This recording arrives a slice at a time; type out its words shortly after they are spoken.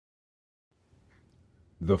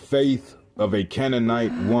The faith of a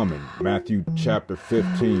Canaanite woman, Matthew chapter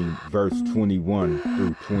 15, verse 21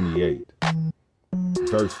 through 28.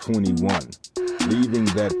 Verse 21, leaving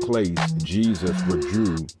that place, Jesus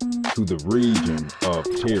withdrew to the region of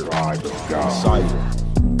Tyre and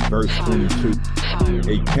Sidon. Verse 22,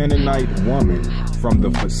 a Canaanite woman from the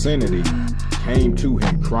vicinity came to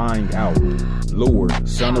him crying out, Lord,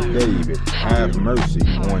 Son of David, have mercy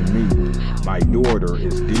on me. My daughter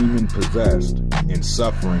is demon-possessed and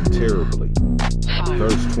suffering terribly.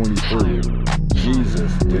 Verse 23,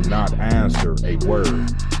 Jesus did not answer a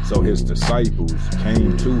word, so his disciples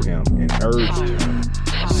came to him and urged him,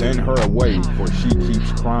 send her away, for she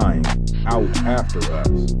keeps crying out after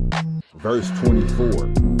us. Verse 24,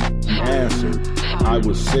 he answered, I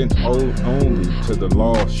was sent only to the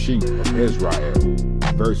lost sheep of Israel.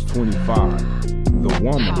 Verse 25, the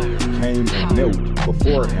woman came and knelt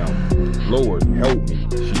before him. Lord, help me,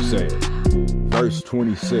 she said. Verse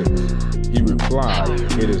 26, he replied,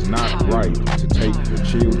 it is not right to take the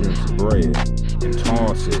children's bread and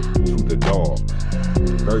toss it to the dogs.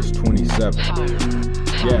 Verse 27,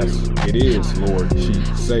 yes, it is, Lord, she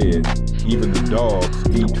said, even the dogs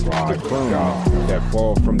eat the crumbs that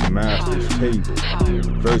fall from the master's table.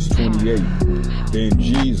 Verse 28, then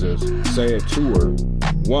Jesus said to her,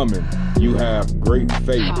 woman, you have great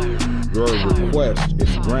faith, your request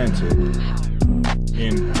is granted.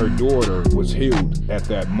 And her daughter was healed at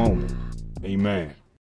that moment. Amen.